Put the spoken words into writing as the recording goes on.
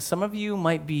Some of you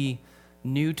might be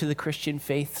new to the Christian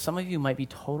faith. Some of you might be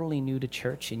totally new to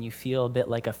church and you feel a bit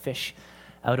like a fish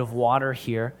out of water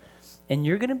here. And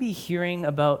you're going to be hearing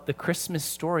about the Christmas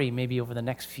story maybe over the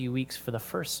next few weeks for the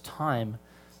first time.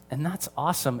 And that's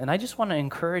awesome. And I just want to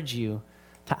encourage you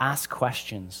to ask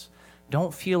questions.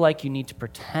 Don't feel like you need to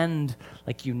pretend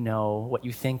like you know what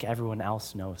you think everyone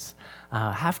else knows.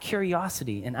 Have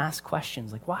curiosity and ask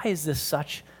questions like, why is this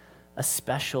such a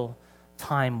special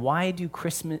time? Why do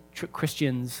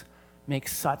Christians make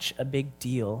such a big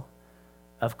deal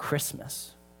of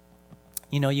Christmas?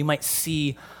 You know, you might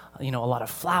see, a lot of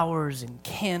flowers and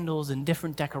candles and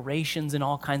different decorations and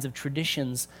all kinds of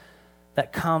traditions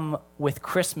that come with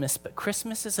Christmas, but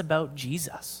Christmas is about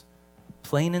Jesus,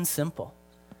 plain and simple.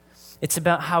 It's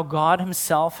about how God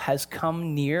himself has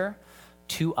come near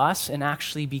to us and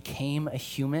actually became a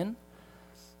human.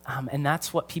 And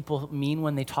that's what people mean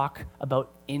when they talk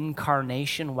about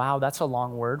incarnation. Wow, that's a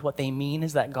long word. What they mean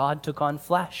is that God took on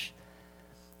flesh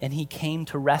and he came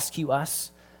to rescue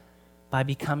us by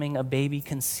becoming a baby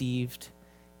conceived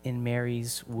in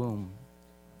Mary's womb.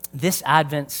 This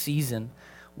Advent season,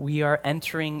 we are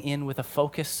entering in with a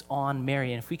focus on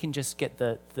Mary. And if we can just get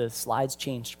the slides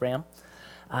changed, Bram,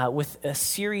 with a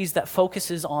series that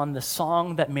focuses on the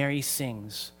song that Mary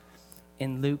sings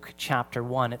in Luke chapter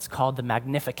 1. It's called the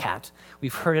Magnificat.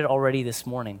 We've heard it already this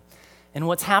morning. And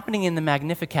what's happening in the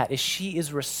Magnificat is she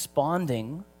is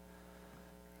responding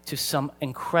to some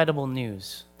incredible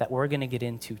news that we're going to get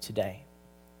into today.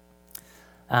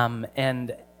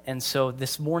 And so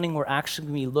this morning we're actually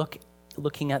going to be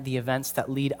looking at the events that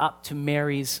lead up to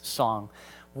Mary's song.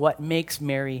 What makes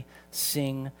Mary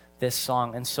sing this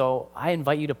song? And so I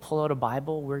invite you to pull out a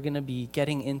Bible. We're going to be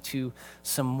getting into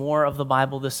some more of the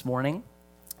Bible this morning.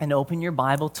 And open your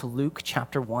Bible to Luke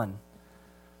chapter 1.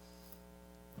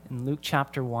 In Luke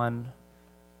chapter 1,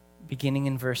 beginning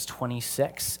in verse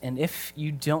 26. And if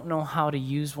you don't know how to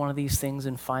use one of these things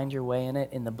and find your way in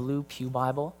it, in the blue Pew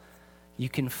Bible, you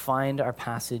can find our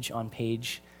passage on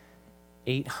page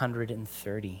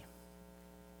 830.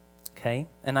 Okay?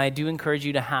 And I do encourage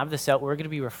you to have this out. We're going to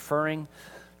be referring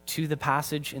to the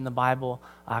passage in the Bible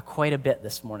quite a bit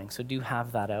this morning. So do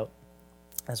have that out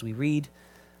as we read.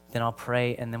 Then I'll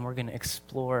pray, and then we're going to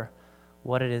explore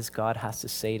what it is God has to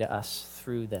say to us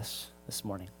through this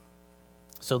morning.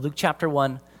 So Luke chapter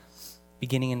 1,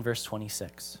 beginning in verse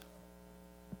 26.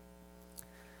 It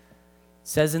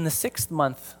says, in the 6th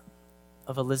month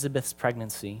of Elizabeth's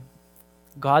pregnancy,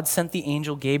 God sent the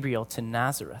angel Gabriel to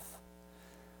Nazareth,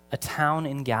 a town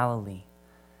in Galilee,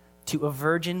 to a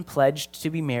virgin pledged to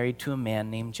be married to a man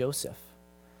named Joseph,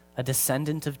 a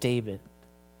descendant of David.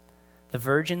 The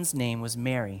virgin's name was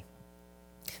Mary.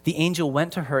 The angel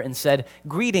went to her and said,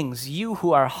 greetings, you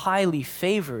who are highly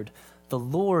favored, the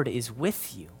Lord is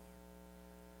with you.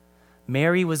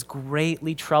 Mary was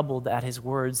greatly troubled at his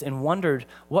words and wondered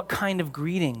what kind of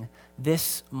greeting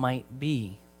this might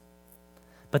be.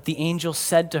 But the angel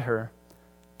said to her,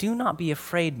 do not be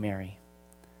afraid, Mary.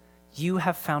 You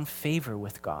have found favor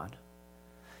with God.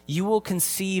 You will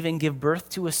conceive and give birth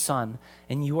to a son,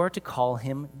 and you are to call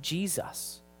him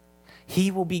Jesus.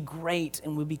 He will be great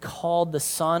and will be called the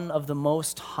Son of the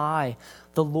Most High.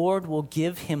 The Lord will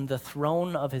give him the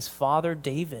throne of his father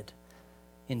David,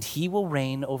 and he will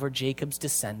reign over Jacob's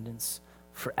descendants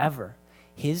forever.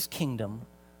 His kingdom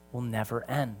will never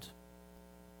end.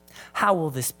 How will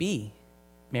this be?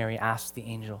 Mary asked the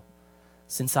angel,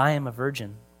 since I am a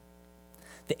virgin.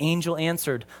 The angel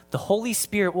answered, the Holy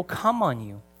Spirit will come on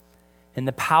you, and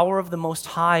the power of the Most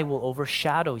High will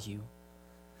overshadow you.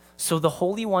 So the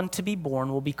Holy One to be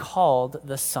born will be called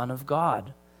the Son of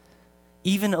God.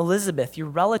 Even Elizabeth, your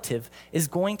relative, is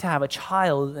going to have a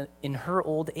child in her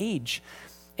old age,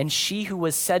 and she who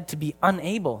was said to be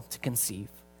unable to conceive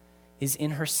is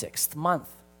in her 6th month.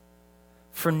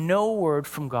 For no word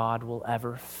from God will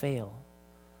ever fail,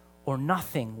 or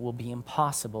nothing will be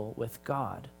impossible with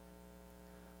God.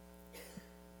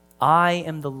 I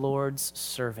am the Lord's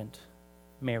servant,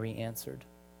 Mary answered.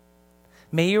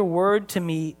 May your word to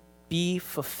me be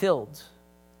fulfilled.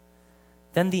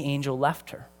 Then the angel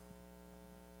left her.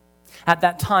 At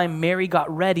that time, Mary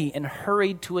got ready and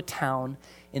hurried to a town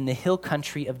in the hill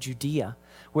country of Judea,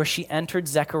 where she entered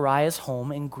Zechariah's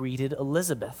home and greeted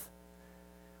Elizabeth.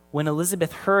 When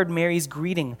Elizabeth heard Mary's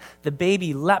greeting, the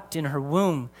baby leapt in her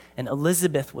womb, and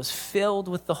Elizabeth was filled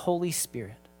with the Holy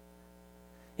Spirit.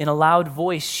 In a loud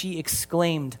voice, she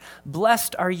exclaimed,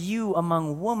 blessed are you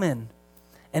among women,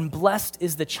 and blessed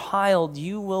is the child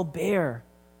you will bear.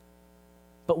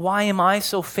 But why am I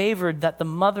so favored that the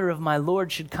mother of my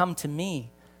Lord should come to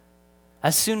me?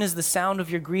 As soon as the sound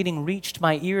of your greeting reached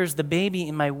my ears, the baby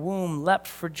in my womb leapt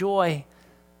for joy.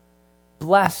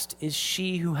 Blessed is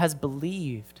she who has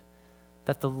believed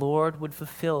that the Lord would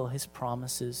fulfill his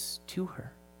promises to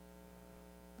her.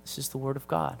 This is the word of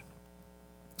God.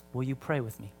 Will you pray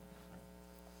with me?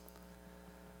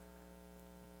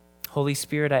 Holy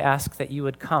Spirit, I ask that you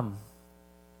would come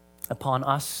upon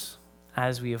us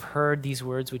as we have heard these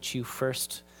words which you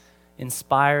first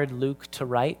inspired Luke to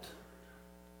write.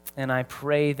 And I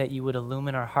pray that you would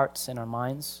illumine our hearts and our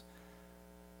minds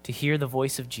to hear the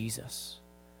voice of Jesus,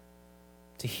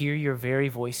 to hear your very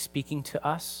voice speaking to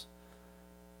us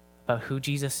about who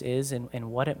Jesus is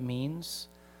and what it means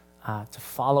to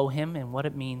follow him and what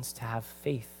it means to have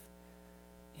faith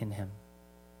in him.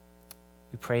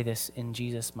 We pray this in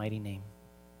Jesus' mighty name.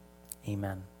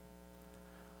 Amen.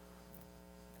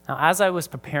 Now, as I was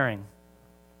preparing,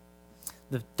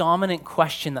 the dominant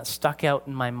question that stuck out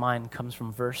in my mind comes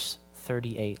from verse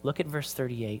 38. Look at verse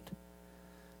 38.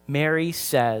 Mary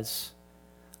says,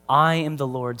 I am the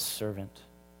Lord's servant.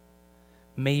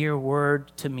 May your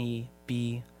word to me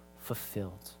be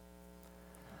fulfilled.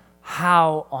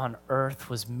 How on earth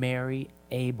was Mary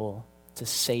able to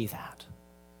say that?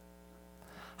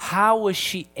 How was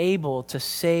she able to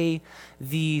say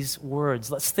these words?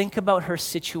 Let's think about her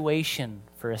situation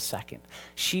for a second.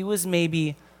 She was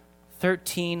maybe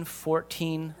 13,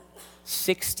 14,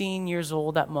 16 years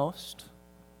old at most.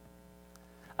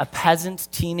 A peasant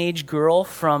teenage girl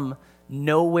from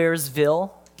Nowheresville,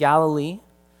 Galilee.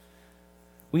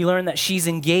 We learn that she's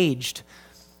engaged,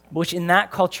 which in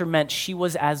that culture meant she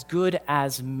was as good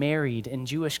as married. In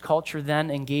Jewish culture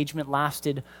then, engagement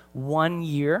lasted 1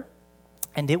 year,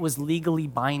 and it was legally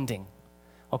binding.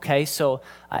 Okay, so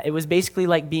it was basically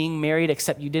like being married,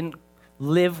 except you didn't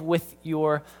live with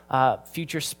your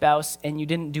future spouse, and you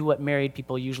didn't do what married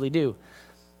people usually do.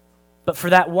 But for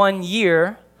that 1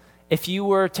 year, if you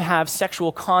were to have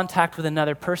sexual contact with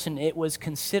another person, it was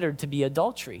considered to be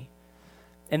adultery.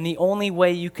 And the only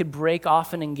way you could break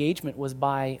off an engagement was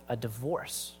by a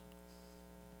divorce.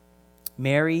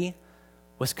 Mary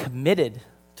was committed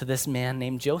to this man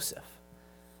named Joseph.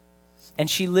 And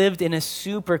she lived in a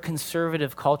super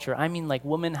conservative culture. I mean, like,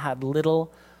 women had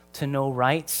little to no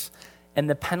rights. And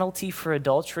the penalty for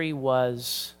adultery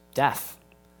was death.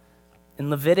 In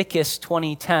Leviticus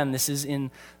 20:10, this is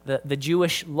in the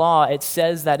Jewish law, it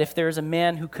says that if there is a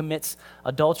man who commits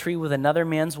adultery with another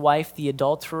man's wife, the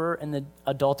adulterer and the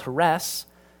adulteress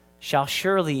shall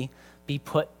surely be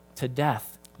put to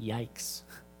death. Yikes.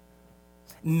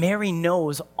 Mary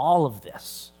knows all of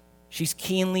this. She's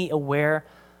keenly aware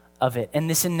of it. And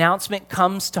this announcement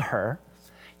comes to her.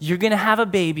 You're going to have a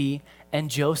baby, and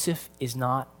Joseph is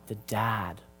not the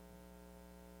dad.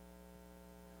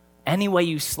 Any way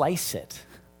you slice it,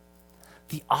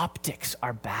 the optics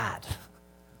are bad,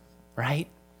 right?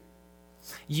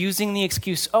 Using the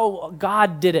excuse, oh,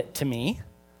 God did it to me,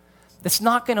 that's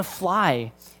not going to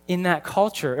fly in that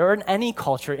culture or in any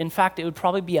culture. In fact, it would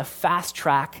probably be a fast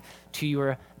track to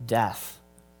your death.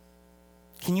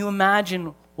 Can you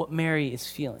imagine what Mary is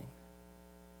feeling?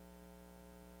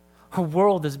 Her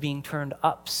world is being turned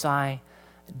upside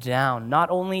down. Not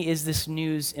only is this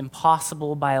news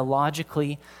impossible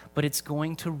biologically, but it's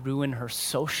going to ruin her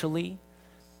socially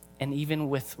and even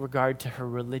with regard to her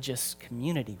religious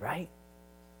community, right?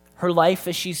 Her life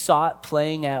as she saw it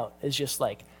playing out is just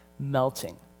like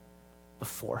melting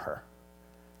before her.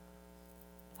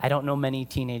 I don't know many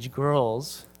teenage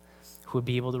girls who would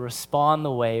be able to respond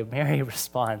the way Mary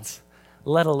responds,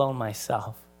 let alone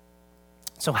myself.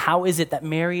 So how is it that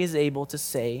Mary is able to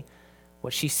say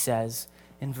what she says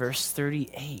in verse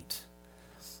 38?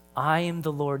 I am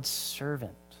the Lord's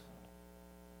servant.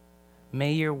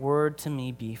 May your word to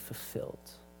me be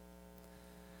fulfilled.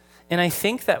 And I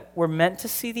think that we're meant to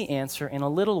see the answer in a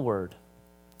little word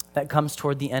that comes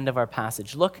toward the end of our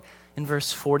passage. Look in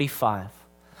verse 45.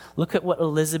 Look at what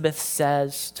Elizabeth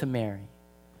says to Mary.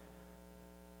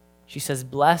 She says,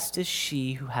 blessed is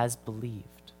she who has believed.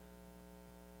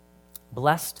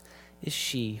 Blessed is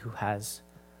she who has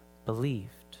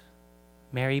believed.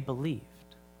 Mary believed.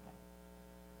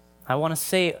 I want to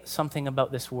say something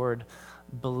about this word,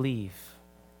 believe.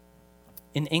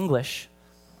 In English,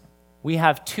 we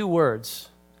have two words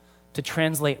to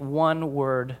translate one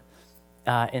word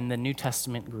in the New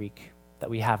Testament Greek that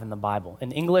we have in the Bible.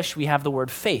 In English, we have the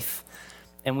word faith,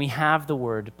 and we have the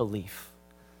word belief.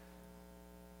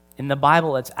 In the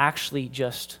Bible, it's actually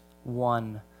just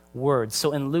one word.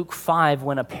 So in Luke 5,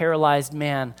 when a paralyzed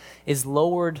man is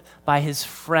lowered by his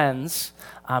friends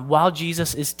while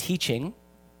Jesus is teaching,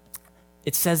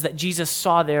 it says that Jesus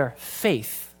saw their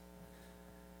faith.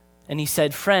 And he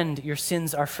said, friend, your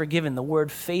sins are forgiven. The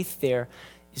word faith there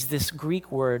is this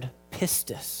Greek word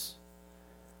pistis.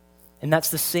 And that's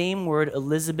the same word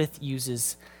Elizabeth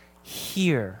uses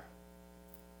here.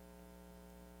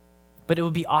 But it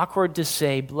would be awkward to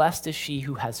say, blessed is she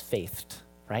who has faithed,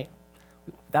 right?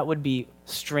 That would be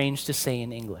strange to say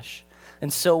in English.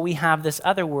 And so we have this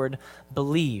other word,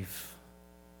 believe.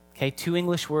 Okay, 2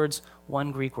 English words,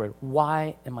 1 Greek word.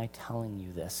 Why am I telling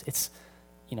you this? It's,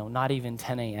 not even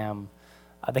 10 a.m.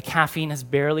 The caffeine has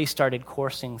barely started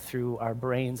coursing through our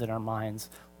brains and our minds.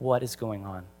 What is going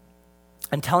on?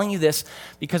 I'm telling you this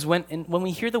because when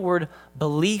we hear the word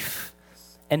belief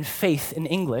and faith in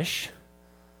English,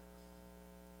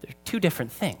 they're 2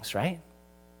 different things, right?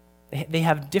 They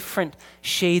have different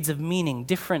shades of meaning,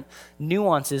 different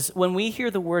nuances. When we hear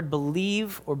the word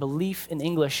believe or belief in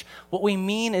English, what we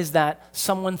mean is that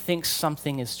someone thinks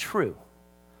something is true,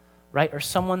 right? Or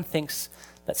someone thinks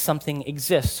that something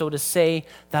exists. So to say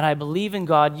that I believe in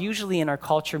God, usually in our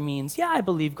culture means, yeah, I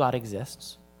believe God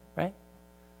exists, right?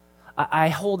 I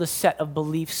hold a set of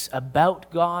beliefs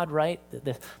about God, right?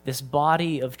 This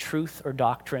body of truth or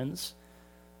doctrines,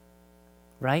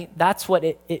 right? That's what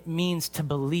it means to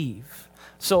believe.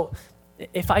 So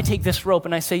if I take this rope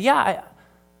and I say, yeah,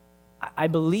 I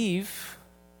believe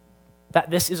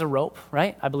that this is a rope,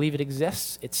 right? I believe it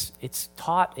exists. It's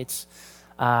taught.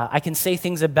 I can say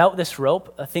things about this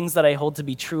rope, things that I hold to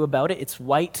be true about it. It's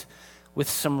white with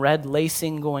some red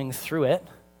lacing going through it.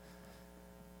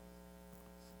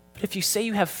 But if you say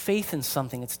you have faith in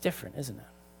something, it's different, isn't it?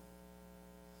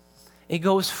 It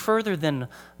goes further than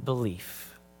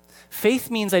belief.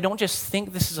 Faith means I don't just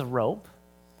think this is a rope,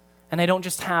 and I don't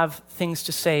just have things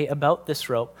to say about this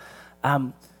rope.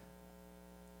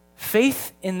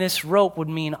 Faith in this rope would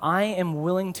mean I am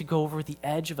willing to go over the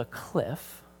edge of a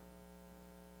cliff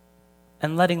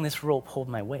and letting this rope hold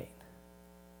my weight.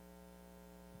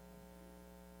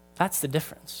 That's the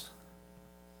difference.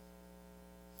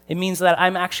 It means that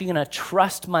I'm actually going to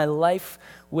trust my life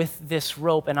with this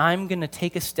rope, and I'm going to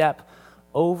take a step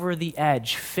over the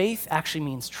edge. Faith actually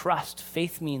means trust.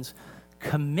 Faith means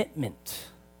commitment.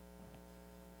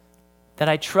 That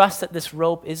I trust that this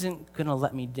rope isn't going to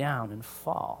let me down and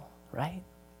fall, right?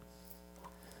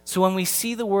 So when we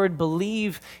see the word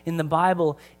believe in the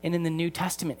Bible and in the New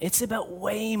Testament, it's about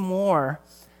way more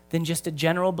than just a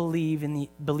general belief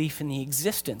in the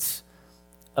existence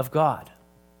of God.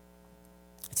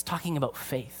 It's talking about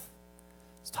faith.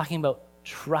 It's talking about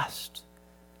trust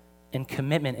and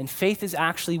commitment. And faith is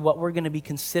actually what we're going to be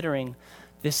considering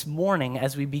this morning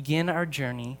as we begin our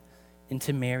journey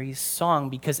into Mary's song,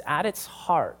 because at its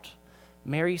heart,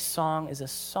 Mary's song is a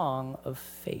song of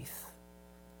faith.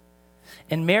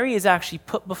 And Mary is actually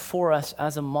put before us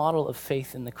as a model of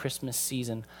faith in the Christmas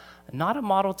season, not a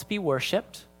model to be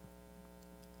worshipped,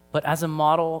 but as a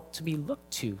model to be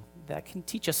looked to that can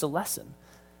teach us a lesson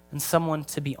and someone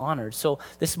to be honored. So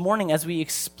this morning, as we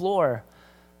explore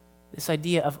this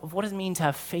idea of what does it mean to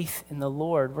have faith in the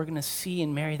Lord, we're going to see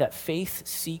in Mary that faith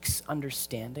seeks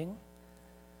understanding.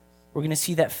 We're going to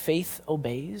see that faith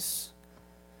obeys.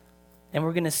 And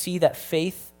we're going to see that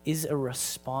faith is a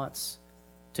response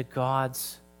to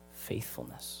God's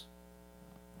faithfulness.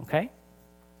 Okay?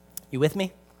 You with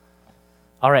me?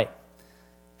 All right.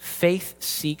 Faith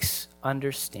seeks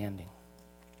understanding.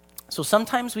 So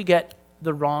sometimes we get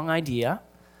the wrong idea.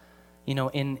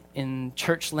 In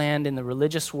church land, in the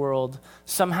religious world,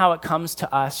 somehow it comes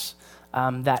to us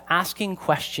that asking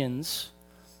questions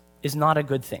is not a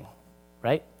good thing,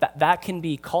 right? That can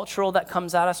be cultural that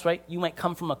comes at us, right? You might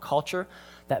come from a culture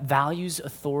that values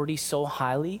authority so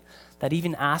highly that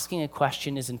even asking a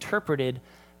question is interpreted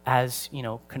as,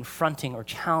 confronting or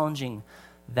challenging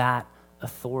that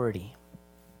authority.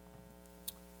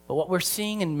 But what we're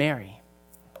seeing in Mary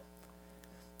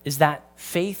is that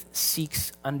faith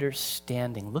seeks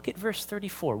understanding. Look at verse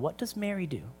 34. What does Mary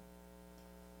do?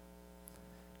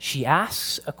 She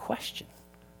asks a question.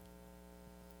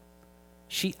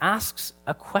 She asks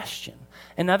a question.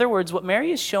 In other words, what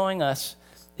Mary is showing us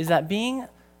is that being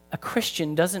a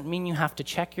Christian doesn't mean you have to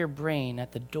check your brain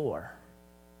at the door,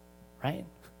 right?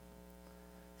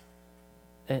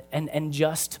 And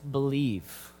just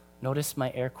believe. Notice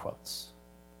my air quotes.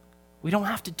 We don't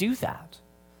have to do that.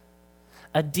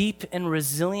 A deep and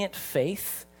resilient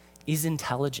faith is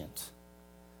intelligent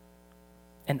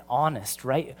and honest,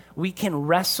 right? We can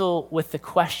wrestle with the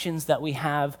questions that we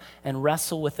have and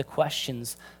wrestle with the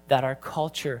questions that our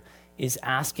culture is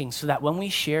asking, so that when we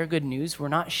share good news, we're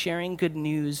not sharing good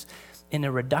news in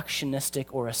a reductionistic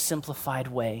or a simplified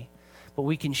way, but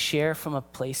we can share from a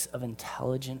place of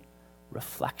intelligent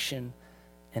reflection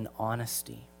and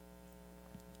honesty.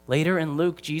 Later in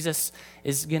Luke, Jesus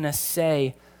is going to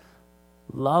say,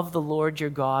 love the Lord your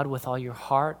God with all your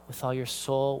heart, with all your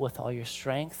soul, with all your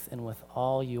strength, and with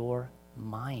all your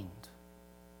mind.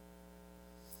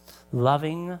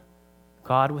 Loving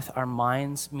God with our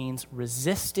minds means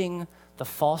resisting the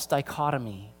false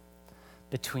dichotomy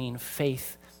between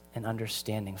faith and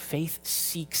understanding. Faith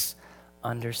seeks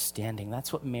understanding.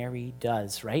 That's what Mary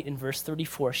does, right? In verse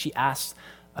 34, she asks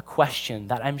a question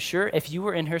that I'm sure if you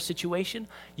were in her situation,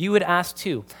 you would ask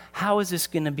too. How is this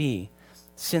going to be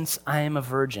since I am a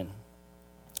virgin,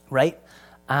 right?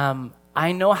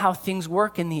 I know how things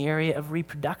work in the area of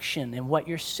reproduction, and what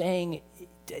you're saying,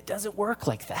 it doesn't work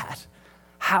like that.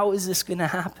 How is this going to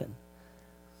happen?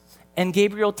 And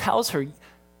Gabriel tells her,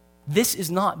 this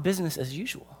is not business as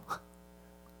usual.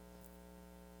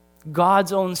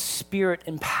 God's own spirit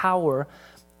and power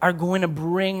are going to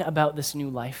bring about this new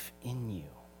life in you.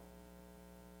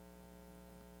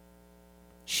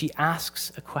 She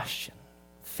asks a question.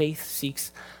 Faith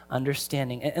seeks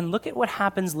understanding. And look at what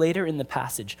happens later in the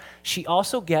passage. She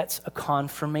also gets a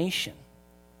confirmation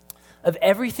of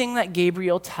everything that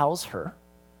Gabriel tells her.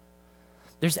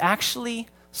 There's actually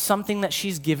something that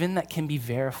she's given that can be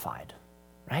verified,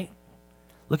 right?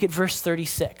 Look at verse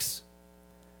 36.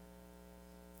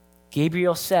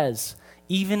 Gabriel says,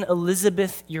 even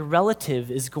Elizabeth, your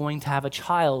relative, is going to have a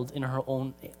child in her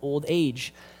own old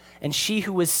age, and she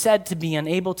who was said to be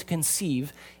unable to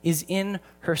conceive is in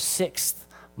her 6th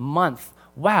month.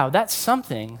 Wow, that's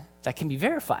something that can be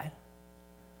verified.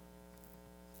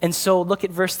 And so look at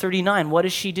verse 39. What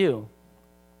does she do?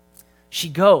 She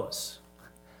goes.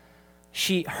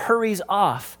 She hurries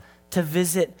off to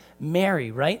visit Mary,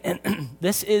 right? And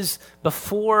this is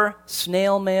before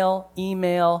snail mail,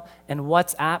 email, and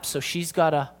WhatsApp, so she's got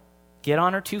to get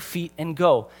on her 2 feet and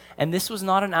go. And this was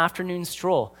not an afternoon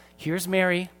stroll. Here's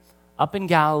Mary up in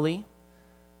Galilee.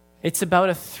 It's about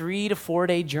a 3 to 4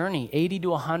 day journey, 80 to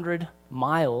 100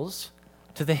 miles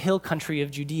to the hill country of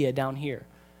Judea down here,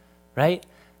 right?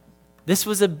 This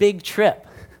was a big trip,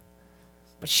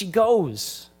 but she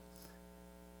goes.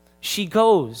 She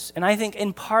goes. And I think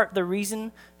in part the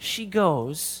reason she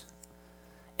goes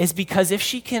is because if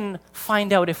she can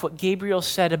find out if what Gabriel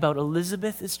said about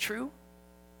Elizabeth is true,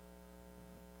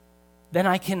 then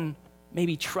I can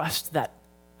maybe trust that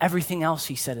everything else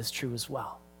he said is true as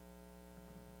well.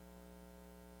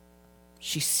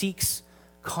 She seeks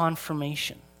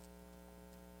confirmation.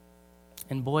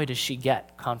 And boy, does she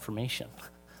get confirmation.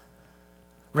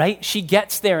 Right? She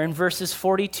gets there in verses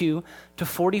 42 to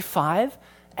 45,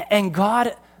 and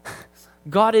God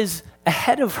is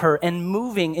ahead of her and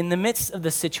moving in the midst of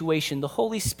the situation. The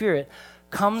Holy Spirit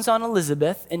comes on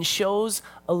Elizabeth and shows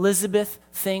Elizabeth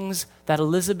things that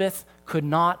Elizabeth could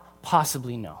not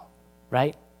possibly know,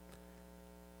 right?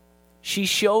 She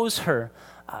shows her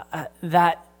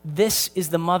that this is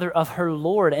the mother of her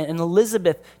Lord, and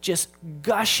Elizabeth just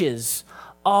gushes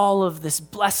all of this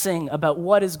blessing about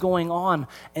what is going on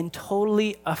and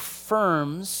totally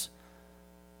affirms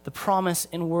the promise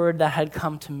and word that had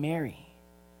come to Mary,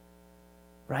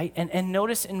 right? And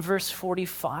notice in verse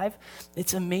 45,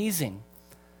 it's amazing.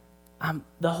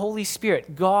 The Holy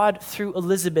Spirit, God through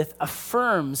Elizabeth,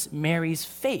 affirms Mary's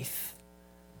faith,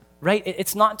 right?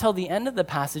 It's not until the end of the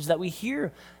passage that we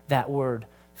hear that word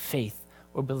faith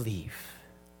or believe.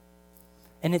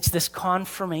 And it's this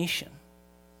confirmation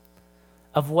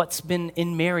of what's been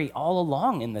in Mary all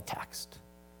along in the text,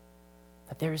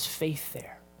 that there is faith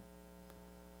there.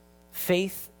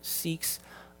 Faith seeks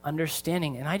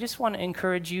understanding. And I just want to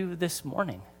encourage you this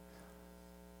morning.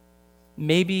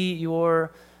 Maybe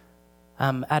you're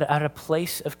at a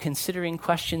place of considering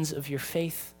questions of your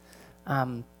faith.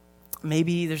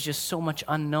 Maybe there's just so much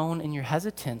unknown and you're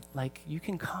hesitant. Like, you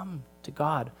can come to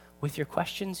God with your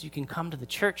questions. You can come to the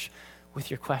church with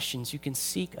your questions. You can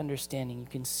seek understanding. You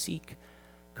can seek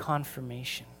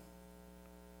confirmation.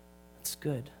 That's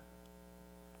good.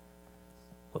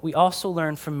 What we also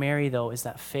learn from Mary, though, is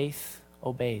that faith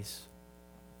obeys.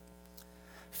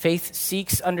 Faith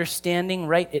seeks understanding,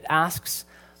 right? It asks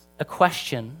a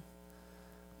question,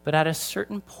 but at a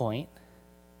certain point,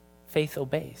 faith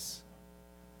obeys,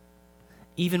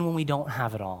 even when we don't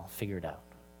have it all figured out.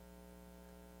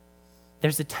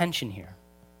 There's a tension here,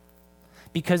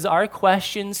 because our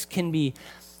questions can be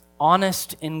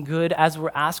honest and good as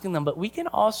we're asking them, but we can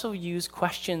also use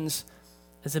questions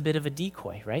as a bit of a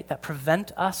decoy, right? That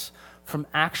prevent us from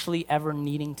actually ever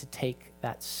needing to take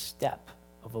that step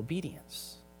of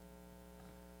obedience,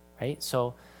 right?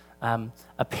 So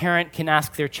a parent can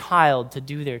ask their child to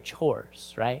do their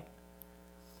chores, right?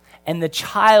 And the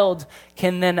child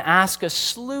can then ask a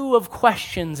slew of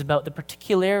questions about the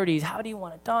particularities. How do you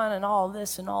want it done? And all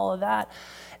this and all of that.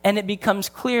 And it becomes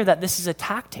clear that this is a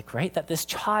tactic, right? That this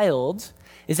child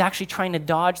is actually trying to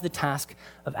dodge the task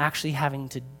of actually having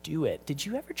to do it. Did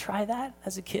you ever try that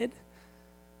as a kid?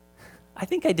 I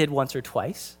think I did once or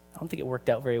twice. I don't think it worked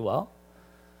out very well.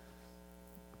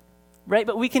 Right?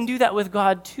 But we can do that with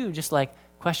God too, just like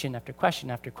question after question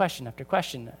after question after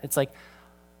question. It's like,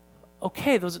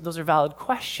 okay, those are valid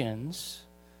questions,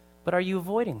 but are you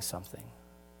avoiding something?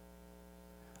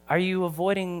 Are you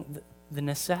avoiding the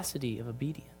necessity of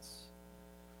obedience?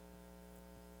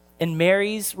 And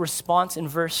Mary's response in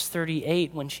verse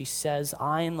 38 when she says,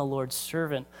 I am the Lord's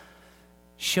servant,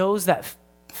 shows that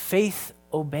faith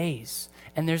obeys.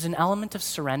 And there's an element of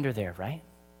surrender there, right?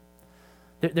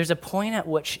 There's a point at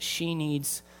which she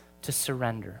needs to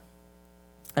surrender.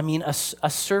 I mean, a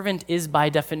servant is by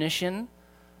definition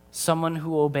someone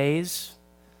who obeys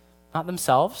not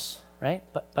themselves, right?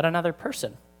 But another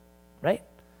person, right?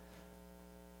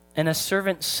 And a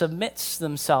servant submits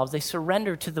themselves. They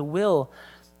surrender to the will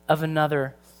of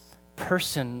another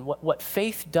person. What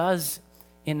faith does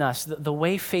in us, the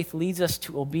way faith leads us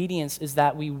to obedience is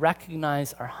that we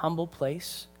recognize our humble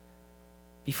place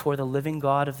before the living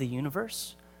God of the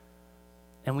universe,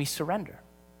 and we surrender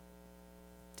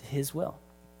to his will.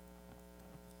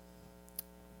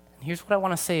 And here's what I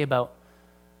want to say about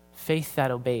faith that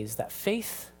obeys, that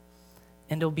faith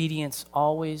and obedience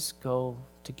always go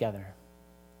together.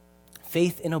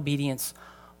 Faith and obedience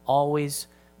always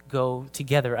go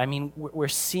together. I mean, we're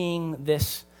seeing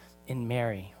this in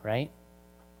Mary, right?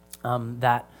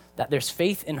 That there's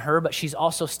faith in her, but she's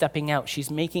also stepping out.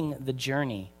 She's making the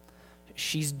journey.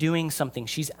 She's doing something.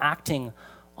 She's acting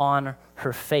on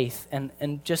her faith.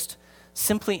 And just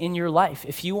simply in your life,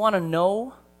 if you want to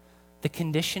know the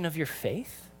condition of your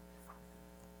faith,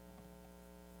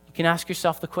 you can ask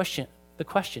yourself the question,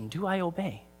 do I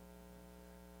obey?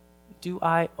 Do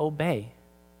I obey?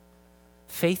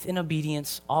 Faith and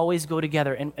obedience always go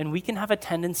together, and we can have a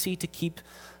tendency to keep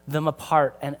them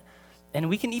apart, and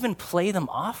we can even play them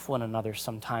off one another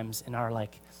sometimes in our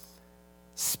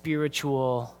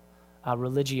spiritual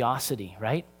religiosity,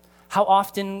 right? How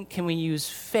often can we use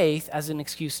faith as an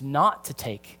excuse not to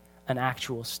take an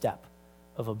actual step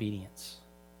of obedience,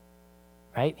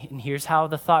 right? And here's how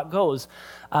the thought goes.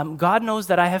 God knows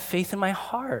that I have faith in my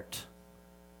heart,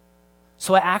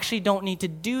 so I actually don't need to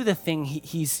do the thing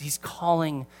he's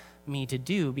calling me to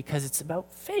do, because it's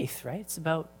about faith, right? It's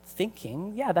about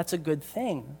thinking, yeah, that's a good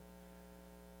thing.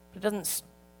 But it doesn't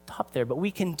stop there. But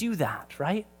we can do that,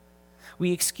 right?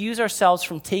 We excuse ourselves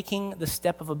from taking the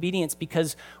step of obedience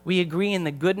because we agree in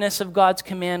the goodness of God's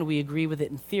command. We agree with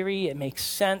it in theory. It makes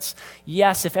sense.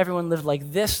 Yes, if everyone lived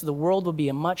like this, the world would be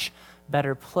a much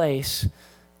better place.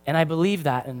 And I believe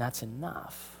that, and that's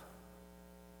enough,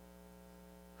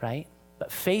 right?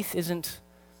 But faith isn't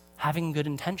having good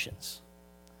intentions.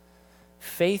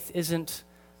 Faith isn't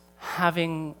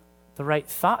having the right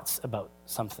thoughts about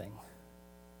something.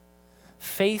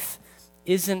 Faith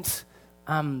isn't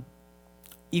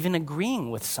even agreeing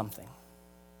with something.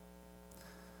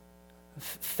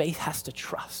 Faith has to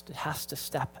trust. It has to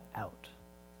step out,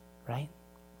 right?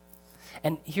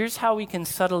 And here's how we can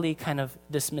subtly kind of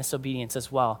dismiss obedience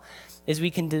as well, is we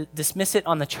can dismiss it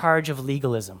on the charge of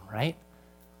legalism, right?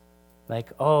 Like,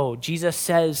 oh, Jesus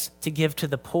says to give to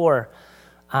the poor.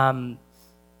 But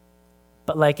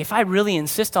if I really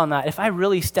insist on that, if I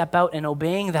really step out and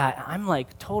obeying that, I'm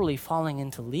totally falling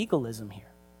into legalism here.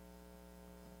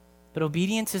 But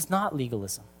obedience is not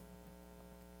legalism.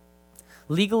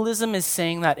 Legalism is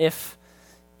saying that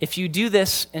if you do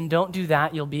this and don't do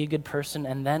that, you'll be a good person,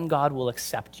 and then God will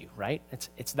accept you, right?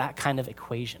 It's that kind of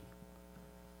equation.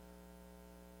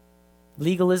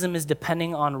 Legalism is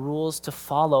depending on rules to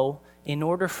follow in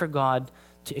order for God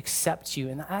to accept you,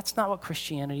 and that's not what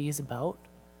Christianity is about.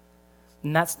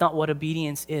 And that's not what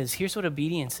obedience is. Here's what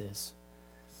obedience is.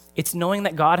 It's knowing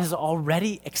that God has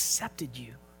already accepted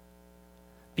you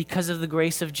because of the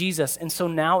grace of Jesus. And so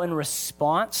now in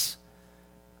response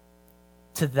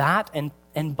to that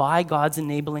and by God's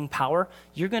enabling power,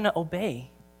 you're going to obey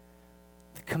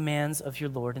the commands of your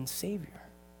Lord and Savior.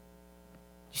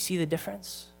 You see the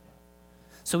difference?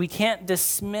 So we can't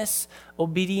dismiss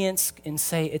obedience and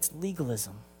say it's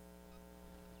legalism.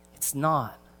 It's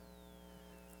not.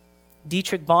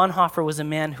 Dietrich Bonhoeffer was a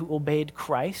man who obeyed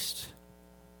Christ.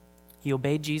 He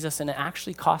obeyed Jesus, and it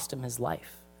actually cost him his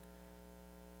life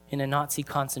in a Nazi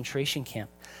concentration camp.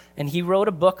 And he wrote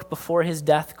a book before his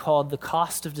death called The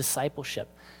Cost of Discipleship.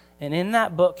 And in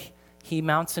that book, he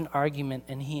mounts an argument,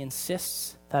 and he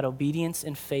insists that obedience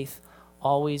and faith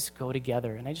always go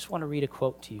together. And I just want to read a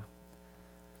quote to you.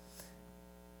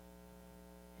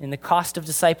 In The Cost of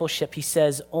Discipleship, he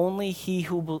says, only he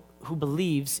who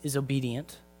believes is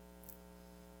obedient,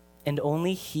 and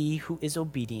only he who is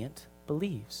obedient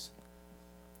believes.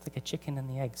 It's like a chicken and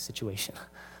the egg situation.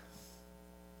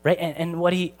 Right? And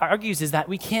what he argues is that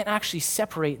we can't actually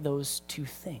separate those two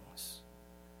things.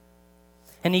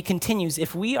 And he continues,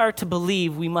 if we are to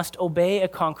believe, we must obey a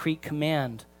concrete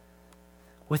command.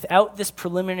 Without this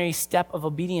preliminary step of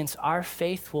obedience, our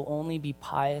faith will only be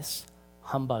pious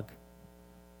humbug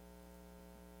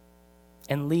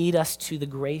and lead us to the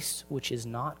grace which is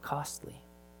not costly.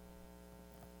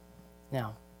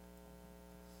 Now,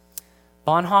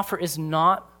 Bonhoeffer is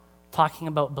not talking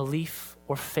about belief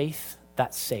or faith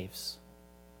that saves.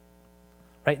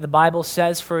 Right? The Bible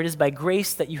says, for it is by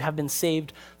grace that you have been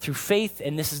saved through faith,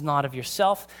 and this is not of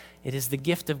yourself. It is the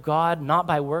gift of God, not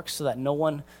by works, so that no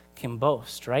one can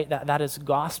boast. Right? That is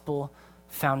gospel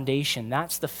foundation.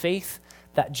 That's the faith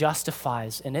that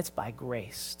justifies, and it's by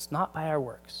grace. It's not by our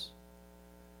works.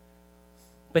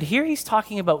 But here he's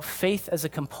talking about faith as a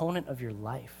component of your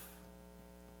life.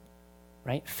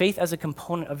 Right? Faith as a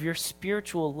component of your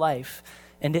spiritual life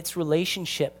and its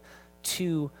relationship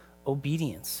to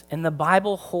obedience. And the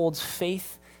Bible holds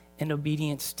faith and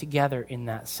obedience together in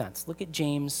that sense. Look at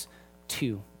James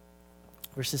 2,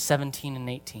 verses 17 and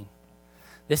 18.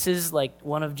 This is like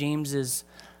one of James's,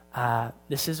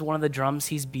 this is one of the drums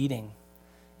he's beating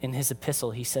in his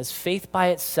epistle. He says, faith by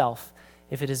itself,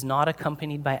 if it is not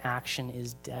accompanied by action,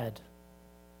 is dead.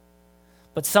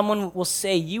 But someone will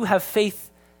say, you have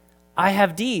faith, I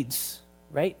have deeds,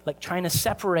 right? Like trying to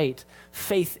separate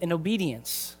faith and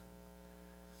obedience.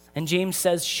 And James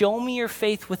says, show me your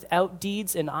faith without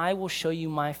deeds, and I will show you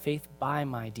my faith by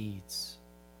my deeds.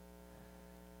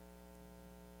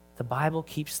 The Bible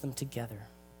keeps them together.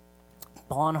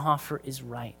 Bonhoeffer is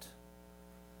right.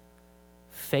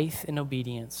 Faith and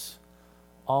obedience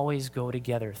always go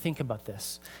together. Think about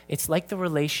this. It's like the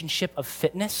relationship of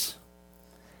fitness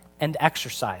and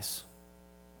exercise,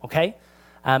 okay?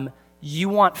 You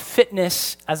want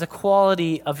fitness as a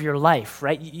quality of your life,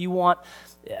 right? You want,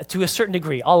 to a certain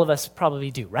degree, all of us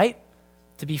probably do, right?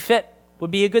 To be fit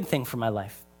would be a good thing for my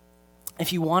life.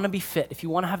 If you want to be fit, if you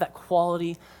want to have that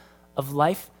quality of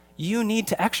life, you need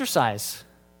to exercise.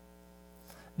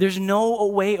 There's no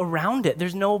way around it.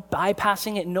 There's no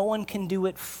bypassing it. No one can do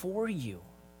it for you.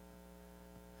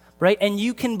 Right? And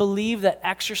you can believe that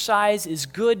exercise is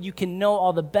good. You can know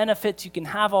all the benefits. You can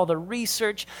have all the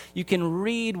research. You can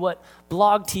read what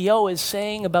BlogTO is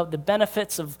saying about the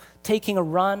benefits of taking a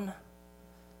run.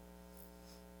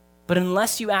 But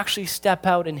unless you actually step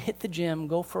out and hit the gym,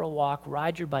 go for a walk,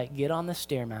 ride your bike, get on the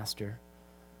Stairmaster,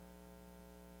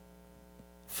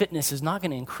 fitness is not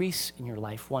going to increase in your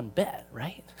life one bit,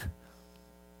 right?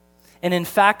 And in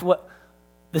fact, what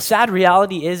the sad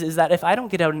reality is that if I don't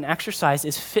get out and exercise,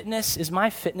 is my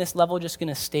fitness level just going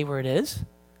to stay where it is?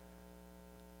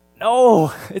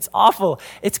 No, it's awful.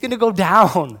 It's going to go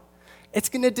down. It's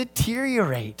going to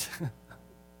deteriorate.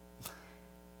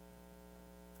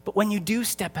 But when you do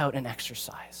step out and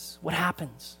exercise, what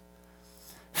happens?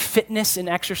 Fitness and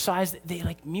exercise, they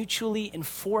like mutually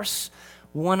enforce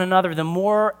one another. The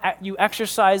more you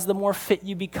exercise, the more fit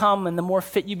you become, and the more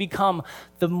fit you become,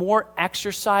 the more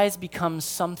exercise becomes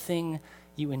something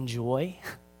you enjoy,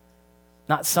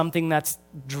 not something that's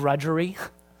drudgery,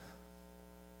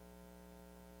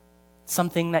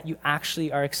 something that you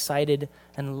actually are excited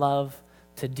and love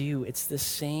to do. It's the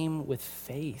same with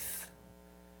faith.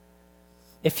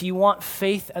 If you want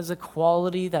faith as a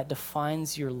quality that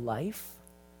defines your life,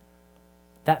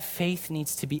 that faith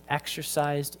needs to be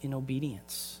exercised in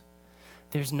obedience.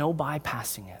 There's no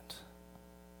bypassing it.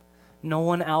 No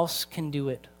one else can do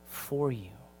it for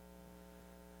you.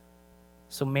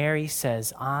 So Mary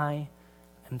says, I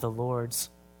am the Lord's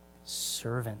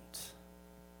servant.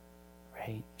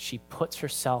 Right? She puts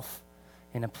herself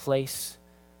in a place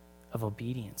of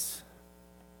obedience.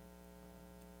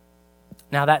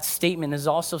 Now that statement is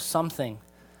also something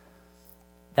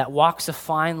that walks a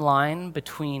fine line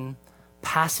between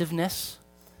passiveness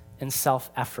and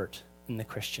self-effort in the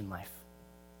Christian life.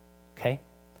 Okay?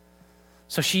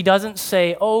 So she doesn't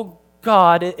say, oh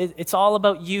God, it's all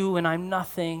about you and I'm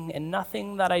nothing, and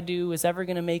nothing that I do is ever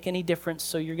going to make any difference,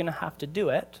 so you're going to have to do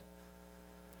it.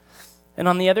 And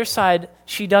on the other side,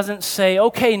 she doesn't say,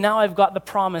 okay, now I've got the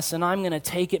promise and I'm going to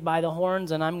take it by the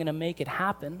horns and I'm going to make it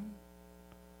happen.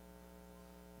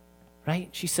 Right?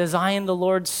 She says, I am the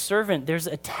Lord's servant. There's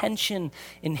a tension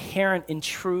inherent in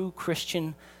true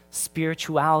Christian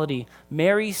spirituality.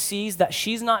 Mary sees that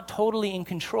she's not totally in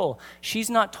control. She's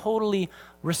not totally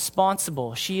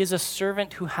responsible. She is a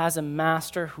servant who has a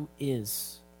master who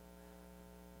is.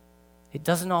 It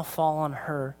doesn't all fall on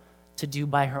her to do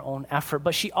by her own effort,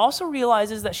 but she also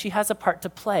realizes that she has a part to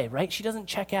play, right? She doesn't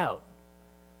check out.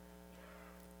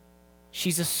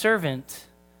 She's a servant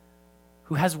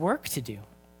who has work to do.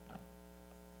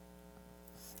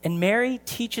 And Mary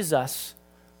teaches us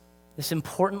this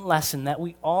important lesson that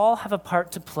we all have a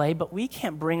part to play, but we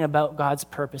can't bring about God's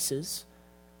purposes,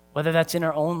 whether that's in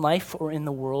our own life or in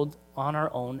the world, on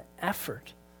our own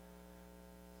effort.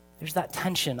 There's that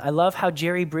tension. I love how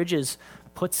Jerry Bridges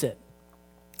puts it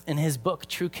in his book,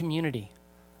 True Community.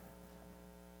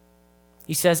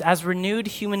 He says, as renewed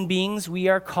human beings, we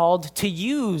are called to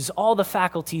use all the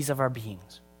faculties of our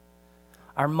beings,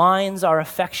 our minds, our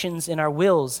affections, and our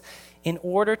wills in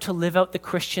order to live out the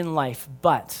Christian life,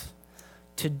 but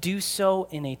to do so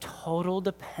in a total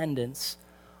dependence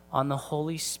on the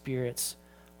Holy Spirit's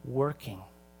working.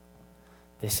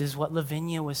 This is what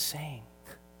Lavinia was saying.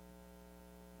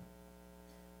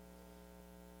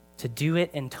 To do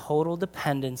it in total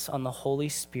dependence on the Holy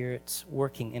Spirit's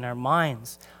working in our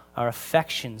minds, our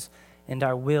affections, and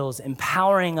our wills,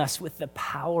 empowering us with the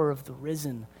power of the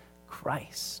risen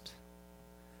Christ.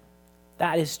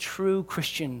 That is true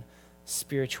Christian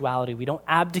spirituality. We don't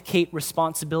abdicate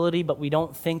responsibility, but we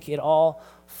don't think it all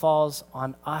falls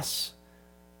on us.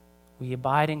 We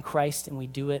abide in Christ, and we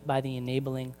do it by the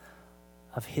enabling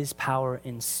of his power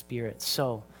in spirit.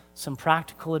 So, some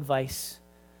practical advice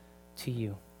to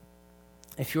you.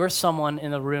 If you're someone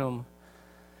in the room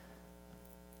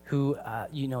who,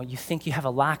 you think you have a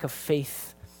lack of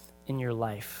faith in your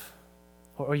life,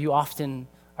 or you often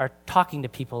are talking to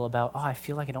people about, I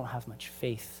feel like I don't have much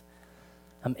faith.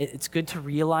 It's good to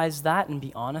realize that and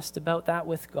be honest about that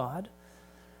with God,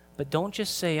 but don't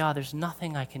just say, there's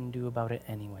nothing I can do about it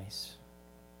anyways.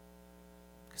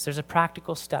 Because there's a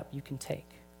practical step you can take,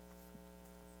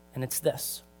 and it's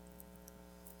this.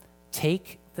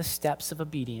 Take the steps of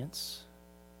obedience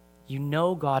you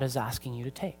know God is asking you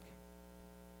to take.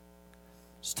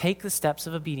 Just take the steps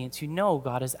of obedience you know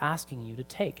God is asking you to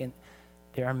take. And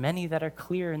there are many that are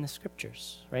clear in the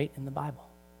scriptures, right, in the Bible.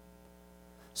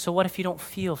 So what if you don't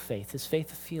feel faith? Is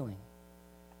faith a feeling?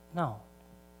 No,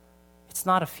 it's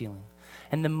not a feeling.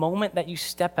 And the moment that you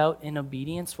step out in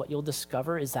obedience, what you'll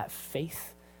discover is that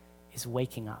faith is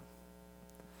waking up.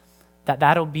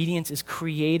 That obedience is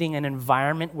creating an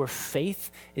environment where faith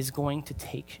is going to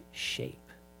take shape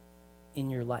in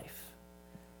your life.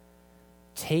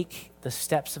 Take the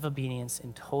steps of obedience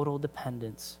in total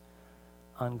dependence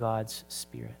on God's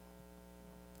Spirit.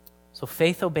 So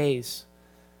faith obeys,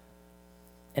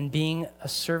 and being a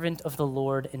servant of the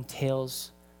Lord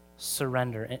entails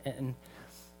surrender. And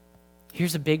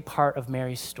here's a big part of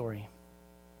Mary's story.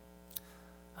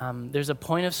 There's a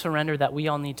point of surrender that we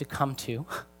all need to come to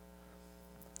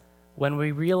when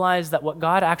we realize that what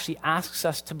God actually asks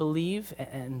us to believe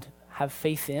and have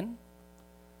faith in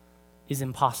is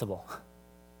impossible,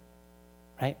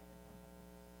 right?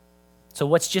 So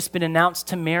what's just been announced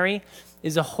to Mary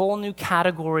is a whole new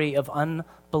category of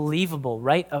unbelievable,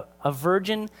 right? A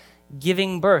virgin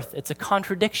giving birth. It's a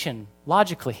contradiction,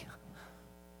 logically.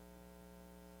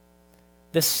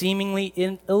 The seemingly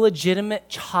illegitimate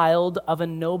child of a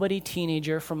nobody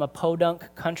teenager from a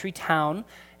podunk country town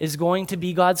is going to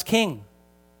be God's king.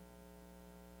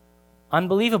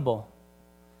 Unbelievable.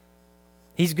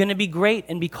 He's going to be great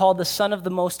and be called the Son of the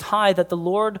Most High, that the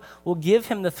Lord will give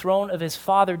him the throne of his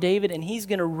father David, and he's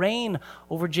going to reign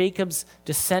over Jacob's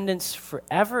descendants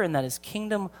forever, and that his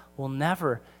kingdom will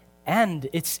never end.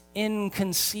 It's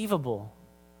inconceivable.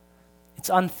 It's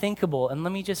unthinkable. And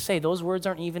let me just say, those words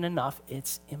aren't even enough.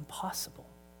 It's impossible.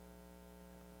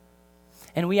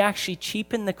 And we actually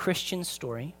cheapen the Christmas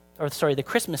story,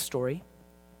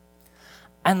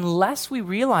 unless we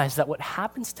realize that what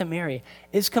happens to Mary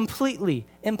is completely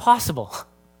impossible.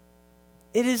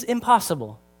 It is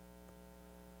impossible.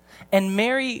 And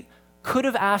Mary could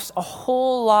have asked a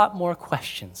whole lot more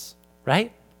questions,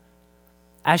 right?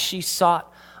 As she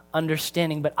sought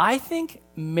understanding. But I think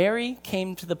Mary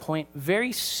came to the point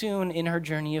very soon in her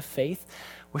journey of faith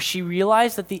where she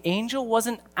realized that the angel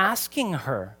wasn't asking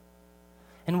her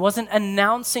and wasn't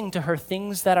announcing to her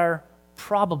things that are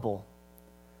probable.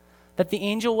 That the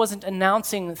angel wasn't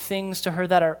announcing things to her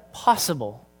that are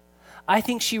possible. I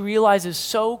think she realizes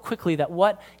so quickly that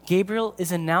what Gabriel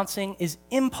is announcing is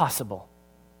impossible.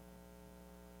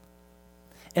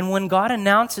 And when God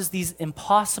announces these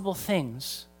impossible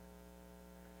things,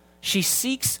 she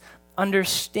seeks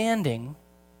understanding,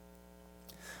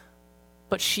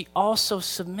 but she also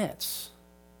submits.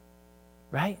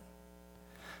 right?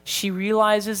 She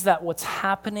realizes that what's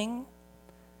happening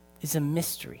is a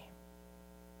mystery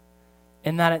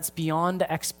and that it's beyond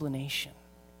explanation.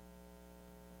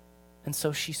 And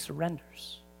so she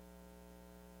surrenders.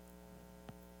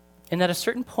 And at a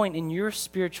certain point in your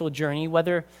spiritual journey,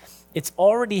 whether it's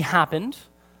already happened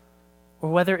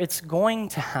or whether it's going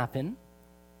to happen,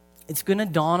 it's going to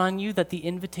dawn on you that the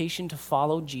invitation to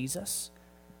follow Jesus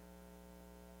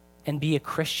and be a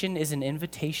Christian is an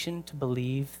invitation to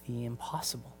believe the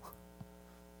impossible.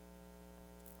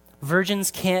 Virgins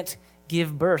can't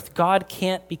give birth. God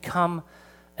can't become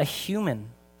a human.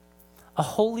 A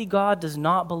holy God does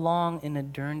not belong in a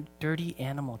dirty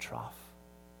animal trough.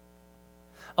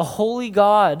 A holy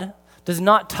God does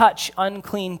not touch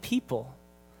unclean people.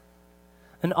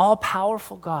 An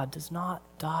all-powerful God does not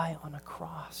die on a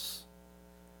cross.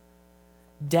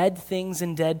 Dead things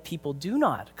and dead people do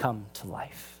not come to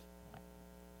life.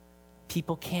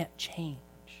 People can't change.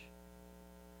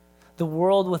 The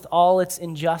world with all its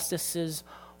injustices,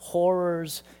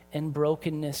 horrors, and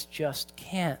brokenness just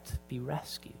can't be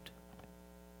rescued.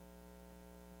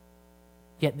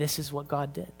 Yet this is what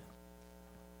God did,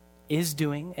 is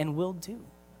doing, and will do.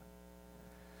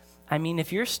 I mean,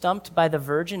 if you're stumped by the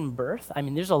virgin birth,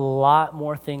 there's a lot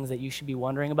more things that you should be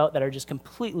wondering about that are just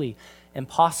completely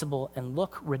impossible and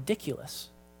look ridiculous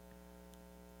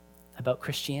about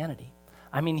Christianity.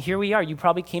 Here we are. You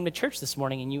probably came to church this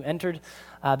morning and you entered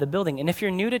the building. And if you're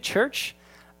new to church,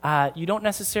 you don't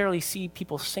necessarily see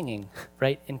people singing,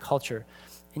 right, in culture.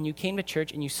 And you came to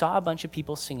church and you saw a bunch of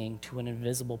people singing to an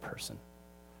invisible person.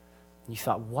 And you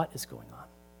thought, what is going on?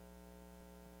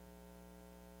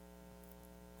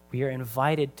 We are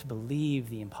invited to believe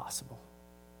the impossible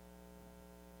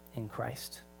in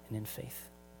Christ and in faith.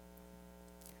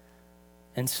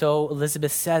 And so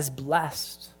Elizabeth says,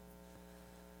 blessed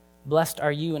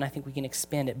are you, and I think we can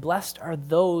expand it. Blessed are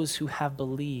those who have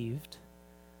believed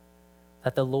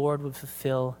that the Lord would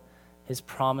fulfill his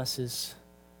promises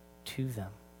to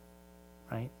them,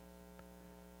 right?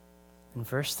 In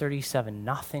verse 37,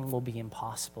 nothing will be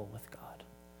impossible with God.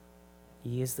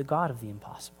 He is the God of the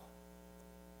impossible.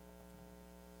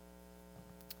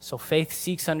 So faith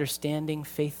seeks understanding,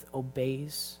 faith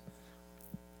obeys.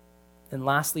 And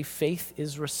lastly, faith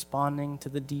is responding to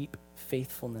the deep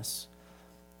faithfulness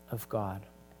of God.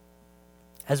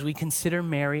 As we consider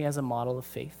Mary as a model of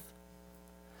faith,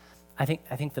 I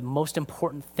think the most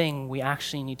important thing we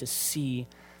actually need to see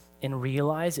and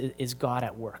realize is God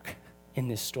at work in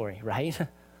this story, right?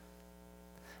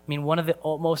 One of the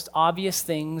most obvious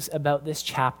things about this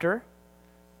chapter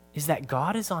is that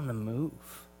God is on the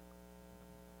move.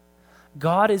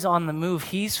 God is on the move.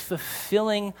 He's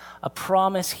fulfilling a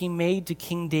promise he made to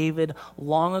King David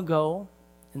long ago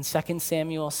in 2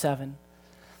 Samuel 7,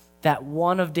 that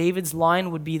one of David's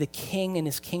line would be the king and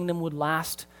his kingdom would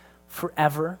last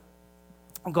forever.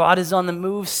 God is on the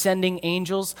move, sending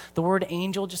angels. The word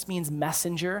angel just means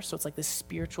messenger, so it's like this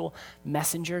spiritual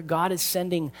messenger. God is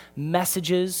sending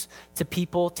messages to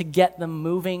people to get them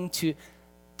moving, to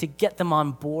get them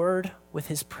on board with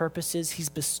his purposes. He's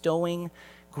bestowing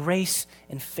grace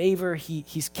and favor.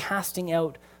 He's casting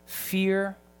out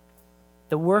fear.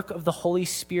 The work of the Holy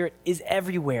Spirit is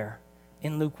everywhere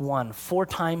in Luke 1. 4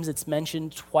 times it's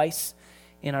mentioned, twice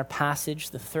in our passage,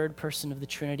 the third person of the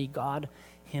Trinity, God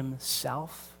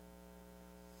himself.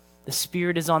 The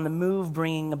Spirit is on the move,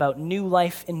 bringing about new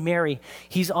life in Mary.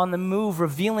 He's on the move,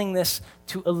 revealing this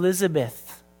to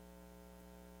Elizabeth.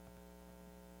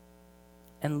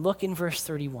 And look in verse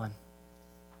 31.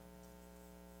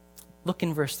 Look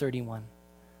in verse 31.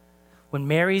 When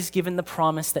Mary's given the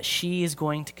promise that she is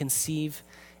going to conceive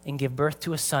and give birth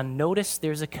to a son, notice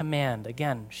there's a command.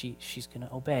 Again, she's going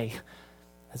to obey,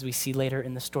 as we see later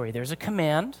in the story. There's a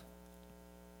command.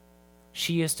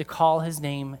 She is to call his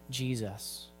name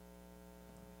Jesus.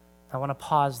 I want to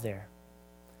pause there,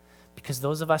 because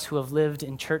those of us who have lived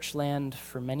in church land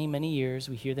for many, many years,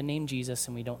 we hear the name Jesus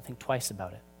and we don't think twice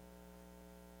about it.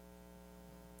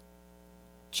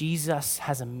 Jesus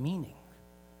has a meaning.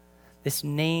 This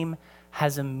name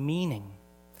has a meaning.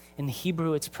 In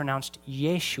Hebrew, it's pronounced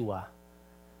Yeshua,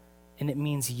 and it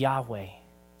means Yahweh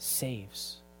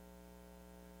saves.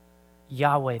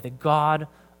 Yahweh, the God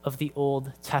of the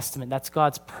Old Testament. That's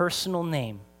God's personal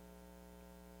name.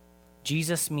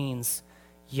 Jesus means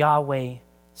Yahweh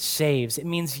saves. It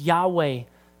means Yahweh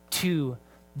to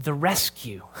the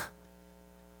rescue.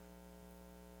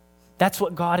 That's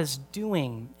what God is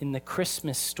doing in the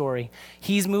Christmas story.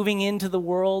 He's moving into the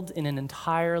world in an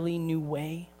entirely new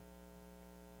way.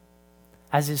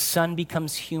 as his son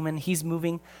becomes human, he's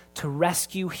moving to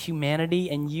rescue humanity,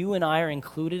 and you and I are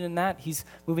included in that. He's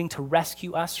moving to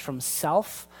rescue us from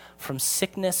self, from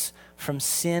sickness, from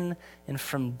sin, and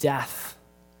from death.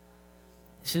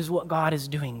 This is what God is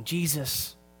doing.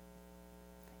 Jesus,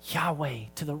 Yahweh,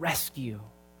 to the rescue.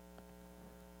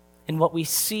 And what we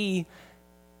see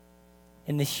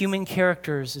in the human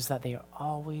characters is that they are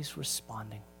always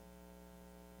responding.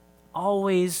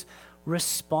 Always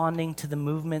responding to the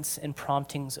movements and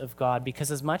promptings of God.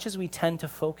 Because as much as we tend to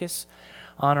focus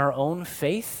on our own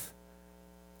faith,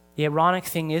 the ironic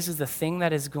thing is the thing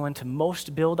that is going to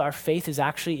most build our faith is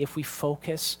actually if we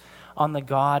focus on the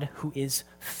God who is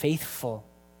faithful.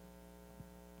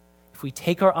 If we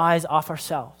take our eyes off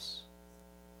ourselves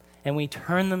and we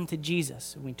turn them to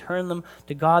Jesus, and we turn them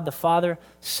to God the Father,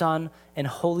 Son, and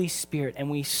Holy Spirit, and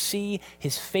we see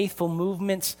his faithful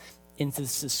movements into the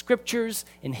scriptures,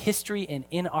 in history, and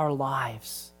in our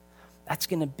lives, that's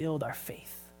going to build our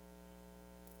faith.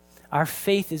 Our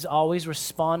faith is always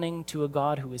responding to a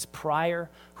God who is prior,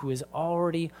 who is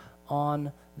already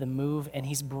on the move, and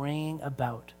he's bringing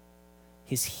about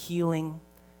his healing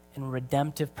and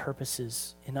redemptive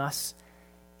purposes in us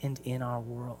and in our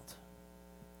world.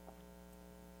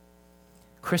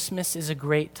 Christmas is a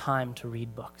great time to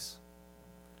read books.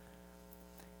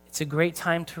 It's a great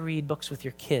time to read books with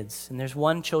your kids. And there's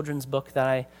one children's book that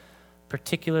I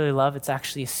particularly love. It's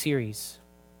actually a series.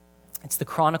 It's the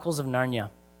Chronicles of Narnia.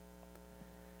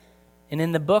 And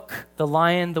in the book, The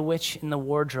Lion, the Witch, and the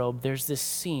Wardrobe, there's this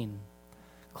scene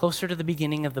closer to the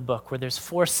beginning of the book where there's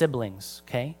 4 siblings,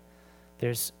 okay?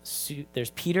 There's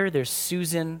Peter, there's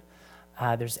Susan,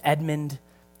 there's Edmund,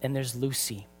 and there's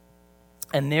Lucy.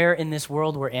 And they're in this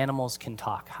world where animals can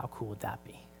talk. How cool would that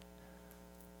be?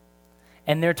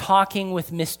 And they're talking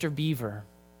with Mr. Beaver.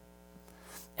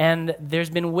 And there's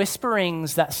been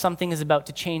whisperings that something is about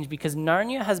to change because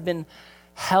Narnia has been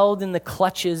held in the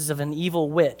clutches of an evil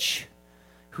witch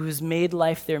who has made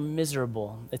life there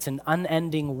miserable. It's an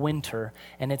unending winter,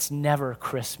 and it's never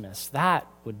Christmas. That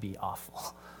would be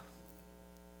awful.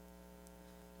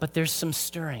 But there's some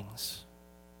stirrings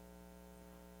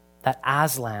that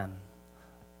Aslan,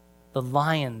 the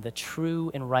lion, the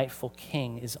true and rightful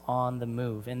king, is on the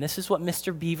move. And this is what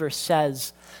Mr. Beaver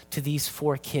says to these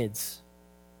 4 kids.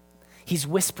 He's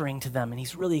whispering to them, and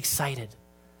he's really excited.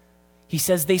 He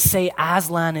says, they say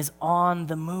Aslan is on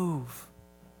the move.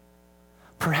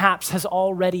 Perhaps has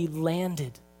already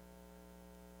landed.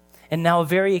 And now a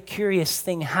very curious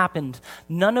thing happened.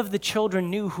 None of the children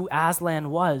knew who Aslan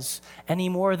was any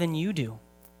more than you do.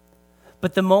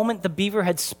 But the moment the beaver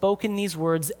had spoken these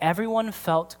words, everyone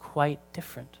felt quite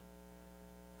different.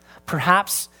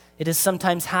 Perhaps it has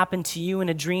sometimes happened to you in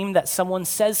a dream that someone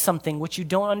says something which you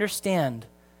don't understand,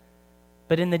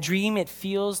 but in the dream it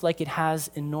feels like it has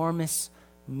enormous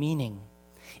meaning,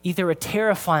 either a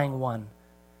terrifying one,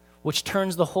 which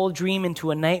turns the whole dream into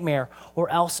a nightmare, or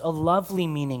else a lovely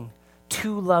meaning,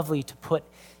 too lovely to put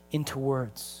into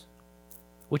words,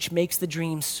 which makes the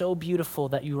dream so beautiful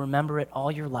that you remember it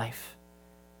all your life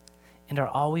and are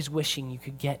always wishing you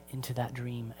could get into that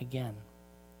dream again.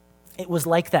 It was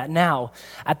like that now.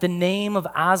 At the name of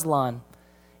Aslan,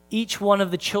 each one of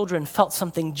the children felt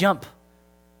something jump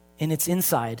in its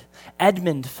inside.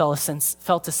 Edmund felt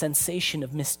a sensation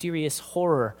of mysterious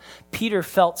horror. Peter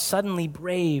felt suddenly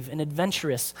brave and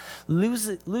adventurous.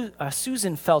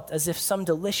 Susan felt as if some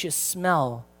delicious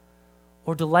smell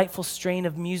or delightful strain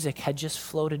of music had just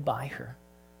floated by her.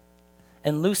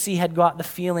 And Lucy had got the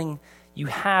feeling you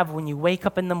have when you wake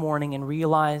up in the morning and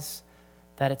realize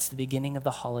that it's the beginning of the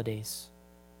holidays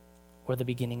or the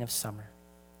beginning of summer.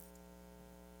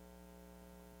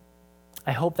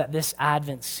 I hope that this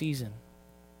Advent season,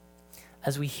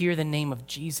 as we hear the name of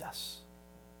Jesus,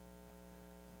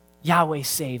 Yahweh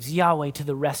saves, Yahweh to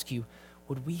the rescue,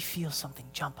 would we feel something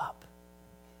jump up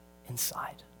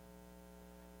inside?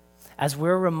 As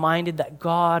we're reminded that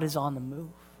God is on the move.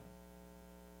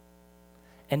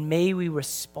 And may we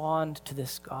respond to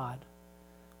this God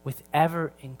with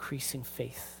ever-increasing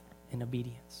faith and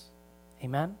obedience.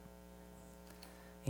 Amen?